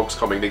god, the smoke's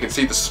coming. They can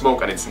see the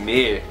smoke, and it's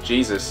near.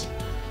 Jesus.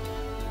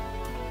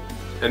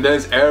 And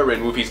there's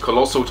Eren with his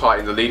colossal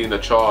titans leading the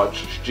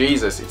charge.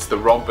 Jesus, it's the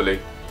rumbling.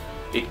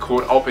 It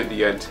caught up in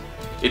the end.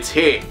 It's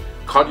here.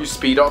 Can't you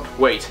speed up?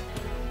 Wait.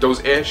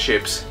 Those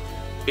airships.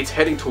 It's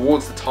heading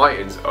towards the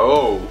titans.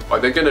 Oh, are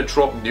they gonna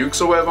drop nukes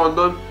or whatever on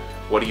them?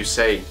 What do you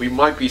say? We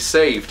might be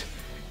saved.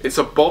 It's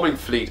a bombing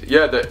fleet.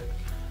 Yeah,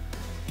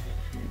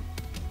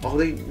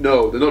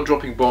 no, they're not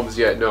dropping bombs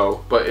yet,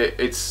 no. But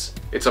it's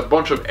a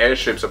bunch of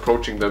airships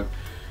approaching them.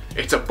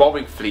 It's a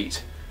bombing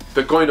fleet.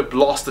 They're going to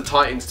blast the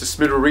titans to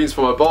smithereens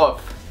from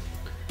above.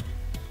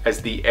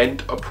 As the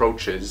end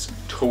approaches,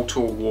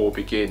 total war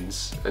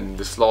begins. And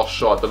this last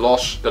shot, the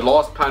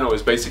last panel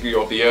is basically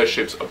of the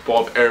airships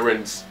above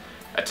Eren's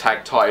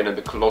attack titan and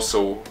the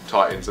colossal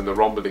titans and the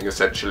rumbling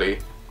essentially.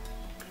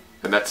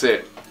 And that's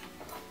it.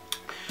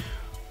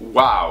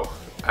 Wow.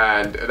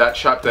 And that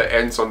chapter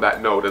ends on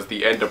that note. As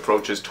the end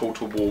approaches,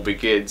 total war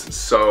begins.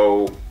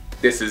 So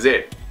this is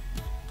it.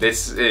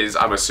 This is,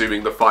 I'm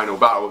assuming, the final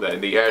battle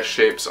then. The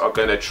airships are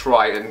going to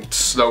try and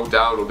slow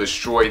down or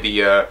destroy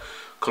the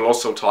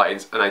colossal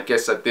titans, and I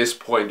guess at this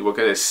point we're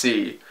gonna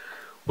see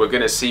what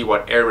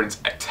Eren's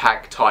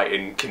attack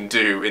titan can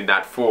do in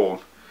that form.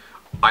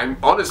 I'm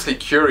honestly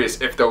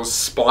curious if those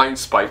spine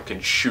spikes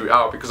can shoot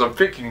out, because I'm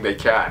thinking they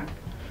can.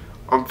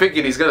 I'm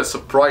thinking he's gonna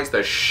surprise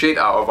the shit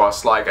out of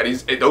us, like, and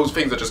those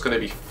things are just gonna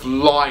be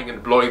flying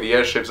and blowing the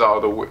airships out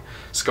of the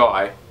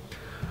sky.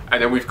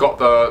 And then we've got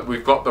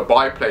the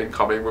biplane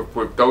coming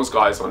with those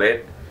guys on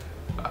it.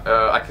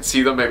 I can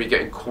see them maybe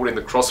getting caught in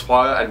the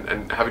crossfire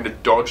and having to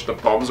dodge the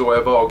bombs or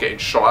whatever, or getting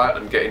shot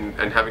at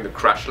and having the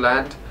crash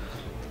land.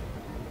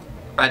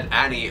 And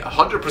Annie,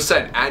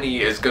 100%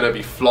 Annie is going to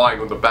be flying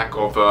on the back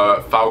of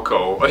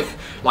Falco.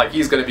 Like,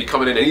 he's going to be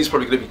coming in and he's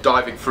probably going to be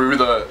diving through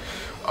the...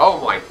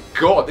 Oh my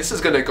god, this is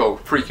going to go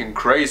freaking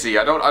crazy.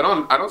 I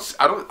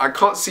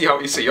can't see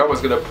how Isayama's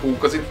going to pull,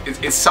 because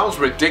it sounds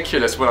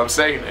ridiculous when I'm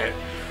saying it.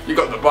 You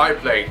got the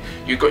biplane,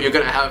 you're going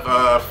to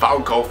have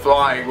Falco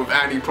flying with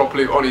Annie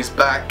properly on his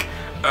back.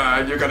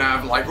 You're gonna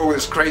have like all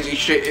this crazy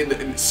shit in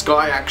the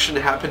sky action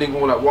happening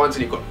all at once,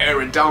 and you've got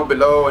Eren down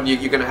below, and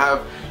you're gonna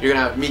have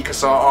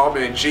Mikasa,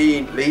 Armin,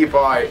 Jean,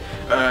 Levi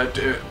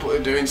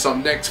doing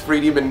some next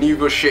 3D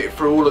maneuver shit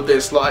for all of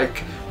this,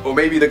 like, or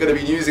maybe they're gonna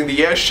be using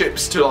the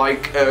airships to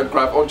like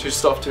grab onto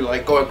stuff to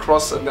like go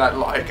across and that,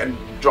 like, and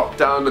drop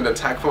down and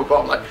attack from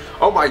above. Like,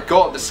 oh my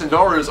god, the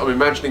scenarios I'm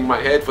imagining in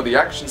my head for the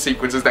action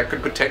sequences that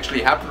could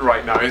potentially happen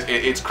right now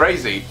it's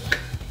crazy.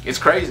 It's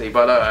crazy,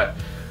 but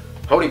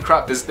holy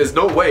crap, there's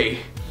no way.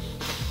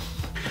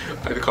 I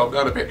had to calm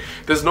down a bit.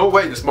 There's no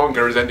way this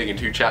manga is ending in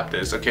 2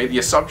 chapters, okay? The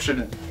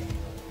assumption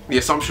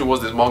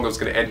was this manga was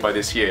going to end by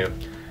this year.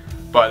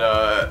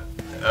 But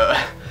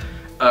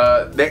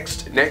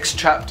next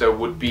chapter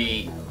would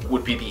be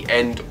the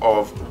end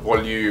of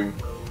volume...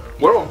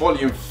 We're on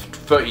volume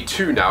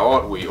 32 now,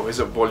 aren't we? Or is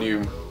it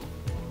volume...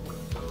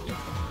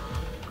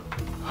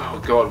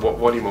 Oh god, what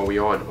volume are we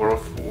on? We're on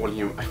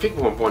volume... I think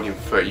we're on volume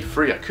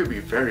 33. I could be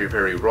very,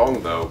 very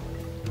wrong though.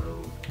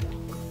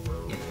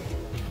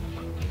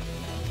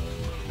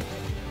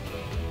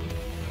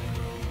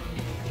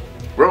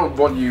 We're on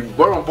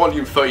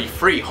volume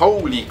 33.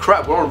 Holy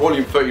crap, we're on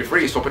volume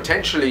 33. So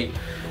potentially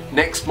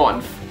next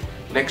month,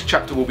 next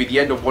chapter will be the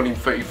end of volume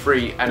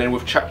 33, and then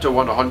with chapter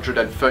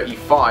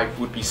 135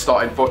 would be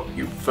starting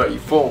volume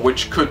 34,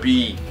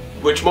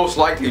 which most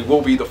likely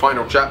will be the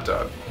final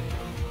chapter.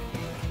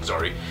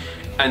 Sorry.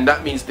 And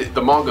that means that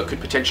the manga could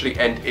potentially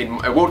end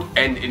in, it won't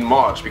end in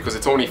March, because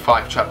it's only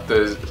 4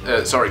 chapters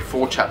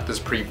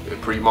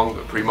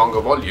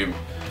pre-manga volume.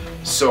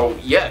 So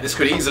yeah, this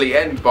could easily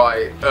end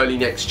by early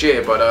next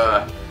year, but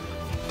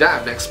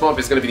damn, next month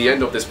is going to be the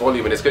end of this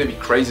volume, and it's going to be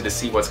crazy to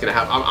see what's going to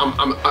happen.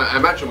 I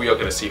imagine we are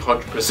going to see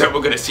 100%, we're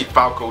going to see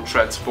Falco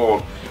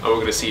transform, and we're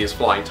going to see his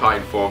Flying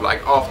Titan form,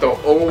 like, after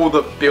all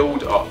the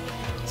build-up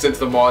since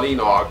the Marlene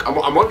arc.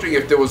 I'm wondering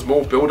if there was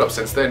more build-up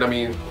since then. I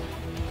mean,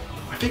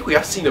 I think we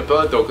have seen a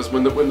bird though, because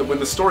when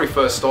the story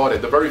first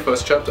started, the very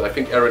first chapter, I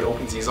think Eren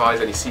opens his eyes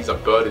and he sees a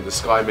bird in the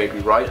sky, maybe,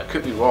 right? I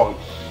could be wrong.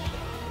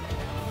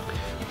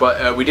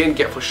 But we didn't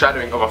get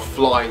foreshadowing of a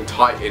Flying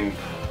Titan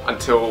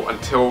until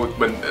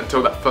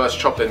that first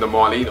chapter in the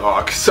Marlene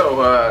arc.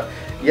 So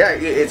yeah,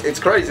 it's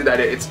crazy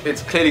that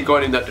it's clearly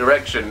going in that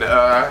direction.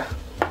 And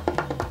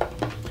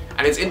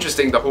it's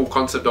interesting, the whole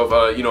concept of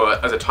you know,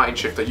 as a Titan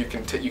shifter, you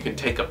can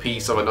take a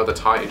piece of another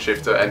Titan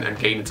shifter and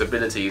gain its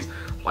abilities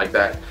like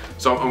that.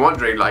 So I'm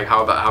wondering, like,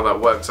 how that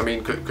works. I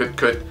mean,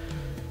 could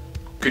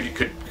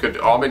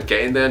Armin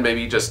get in there and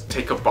maybe just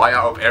take a bite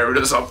out of Eren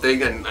or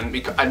something and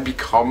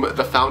become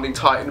the founding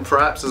Titan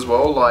perhaps as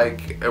well?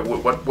 Like,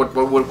 what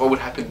would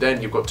happen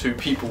then? You've got 2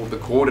 people with the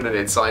coordinate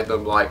inside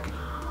them, like,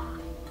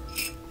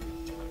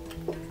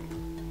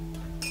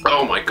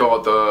 oh my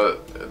god,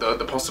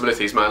 the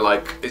possibilities, man.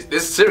 Like,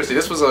 seriously,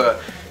 this was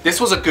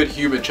a good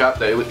human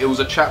chapter. It was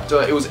a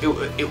chapter. It was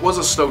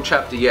a slow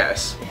chapter,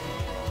 yes.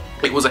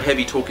 It was a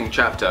heavy talking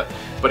chapter,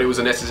 but it was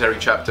a necessary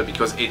chapter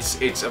because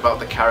it's about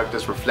the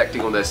characters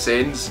reflecting on their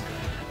sins.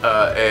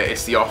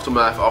 It's the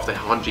aftermath after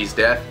Hanji's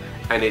death,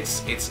 and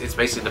it's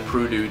basically the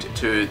prelude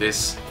to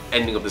this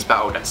ending of this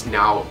battle that's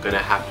now gonna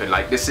happen.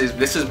 Like, this is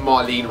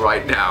Marlene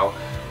right now,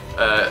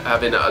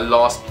 having a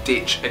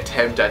last-ditch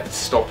attempt at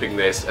stopping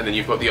this, and then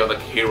you've got the other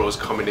heroes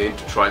coming in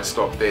to try and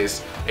stop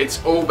this.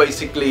 It's all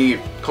basically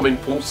coming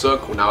full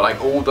circle now.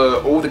 Like, all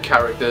the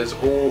characters,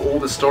 all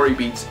the story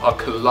beats are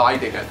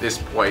colliding at this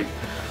point.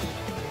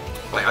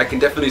 Like, I can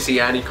definitely see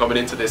Annie coming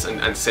into this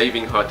and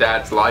saving her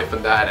dad's life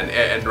and that,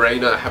 and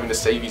Reina having to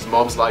save his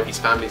mom's life, his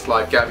family's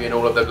life, Gabby and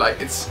all of them. Like,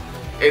 it's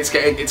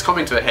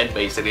coming to a head,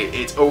 basically.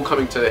 It's all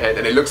coming to a head,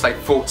 and it looks like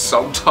Fort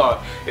Sumter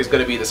is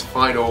going to be this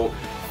final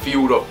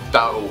field of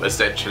battle,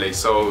 essentially.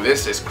 So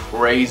this is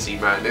crazy,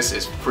 man. This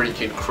is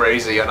freaking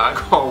crazy, and I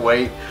can't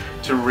wait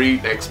to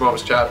read next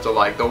month's chapter.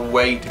 Like, the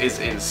wait is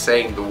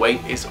insane. The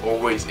wait is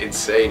always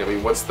insane. I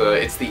mean, it's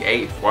the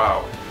 8th.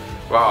 Wow.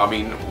 I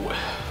mean,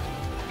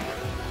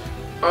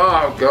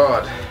 oh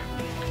god,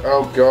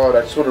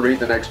 I just want to read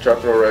the next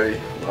chapter already.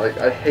 Like,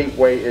 I hate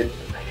waiting.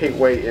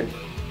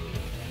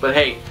 But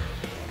hey,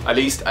 at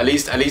least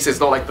it's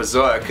not like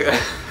Berserk.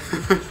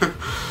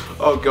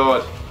 Oh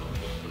god.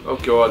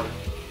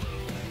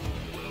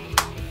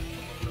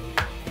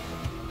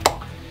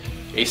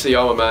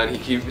 Isayama, man,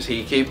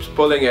 he keeps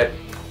pulling it.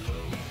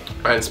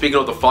 And speaking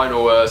of the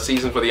final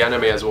season for the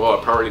anime as well,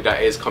 apparently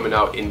that is coming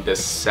out in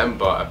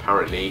December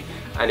apparently,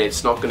 and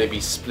it's not going to be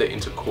split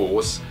into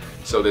course,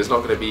 so there's not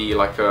going to be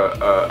like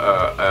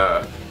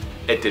a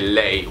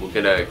delay. We're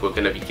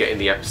gonna be getting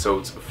the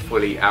episodes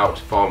fully out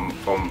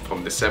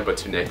from December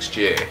to next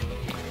year.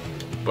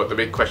 But the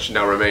big question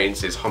now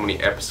remains is how many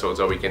episodes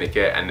are we gonna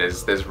get? And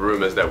there's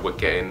rumors that we're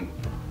getting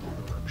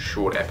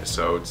short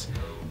episodes,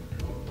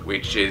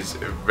 which is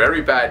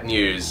very bad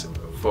news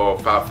for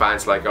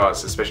fans like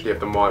us, especially if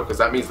because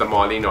that means the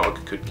Marlene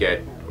arc could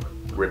get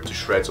ripped to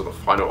shreds, or the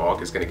final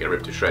arc is going to get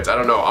ripped to shreds. I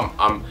don't know.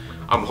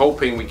 I'm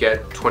hoping we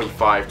get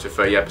 25 to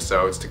 30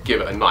 episodes to give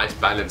it a nice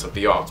balance of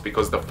the arcs,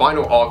 because the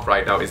final arc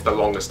right now is the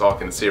longest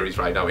arc in the series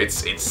right now.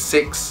 It's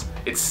six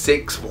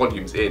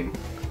volumes in,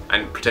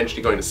 and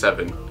potentially going to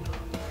 7.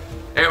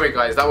 Anyway,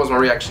 guys, that was my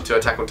reaction to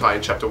Attack on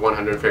Titan chapter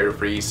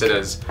 133,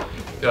 Sinners.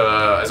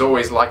 As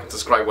always, like and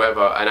subscribe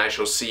wherever, and I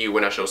shall see you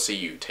when I shall see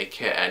you. Take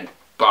care and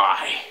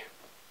bye.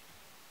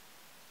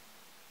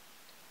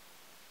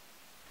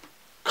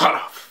 Cut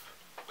off.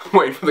 I'm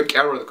waiting for the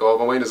camera to go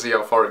off. I'm waiting to see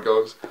how far it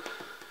goes.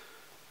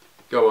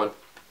 Go on.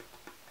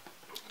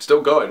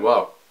 Still going,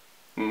 wow.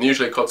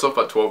 Usually it cuts off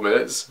at 12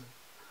 minutes.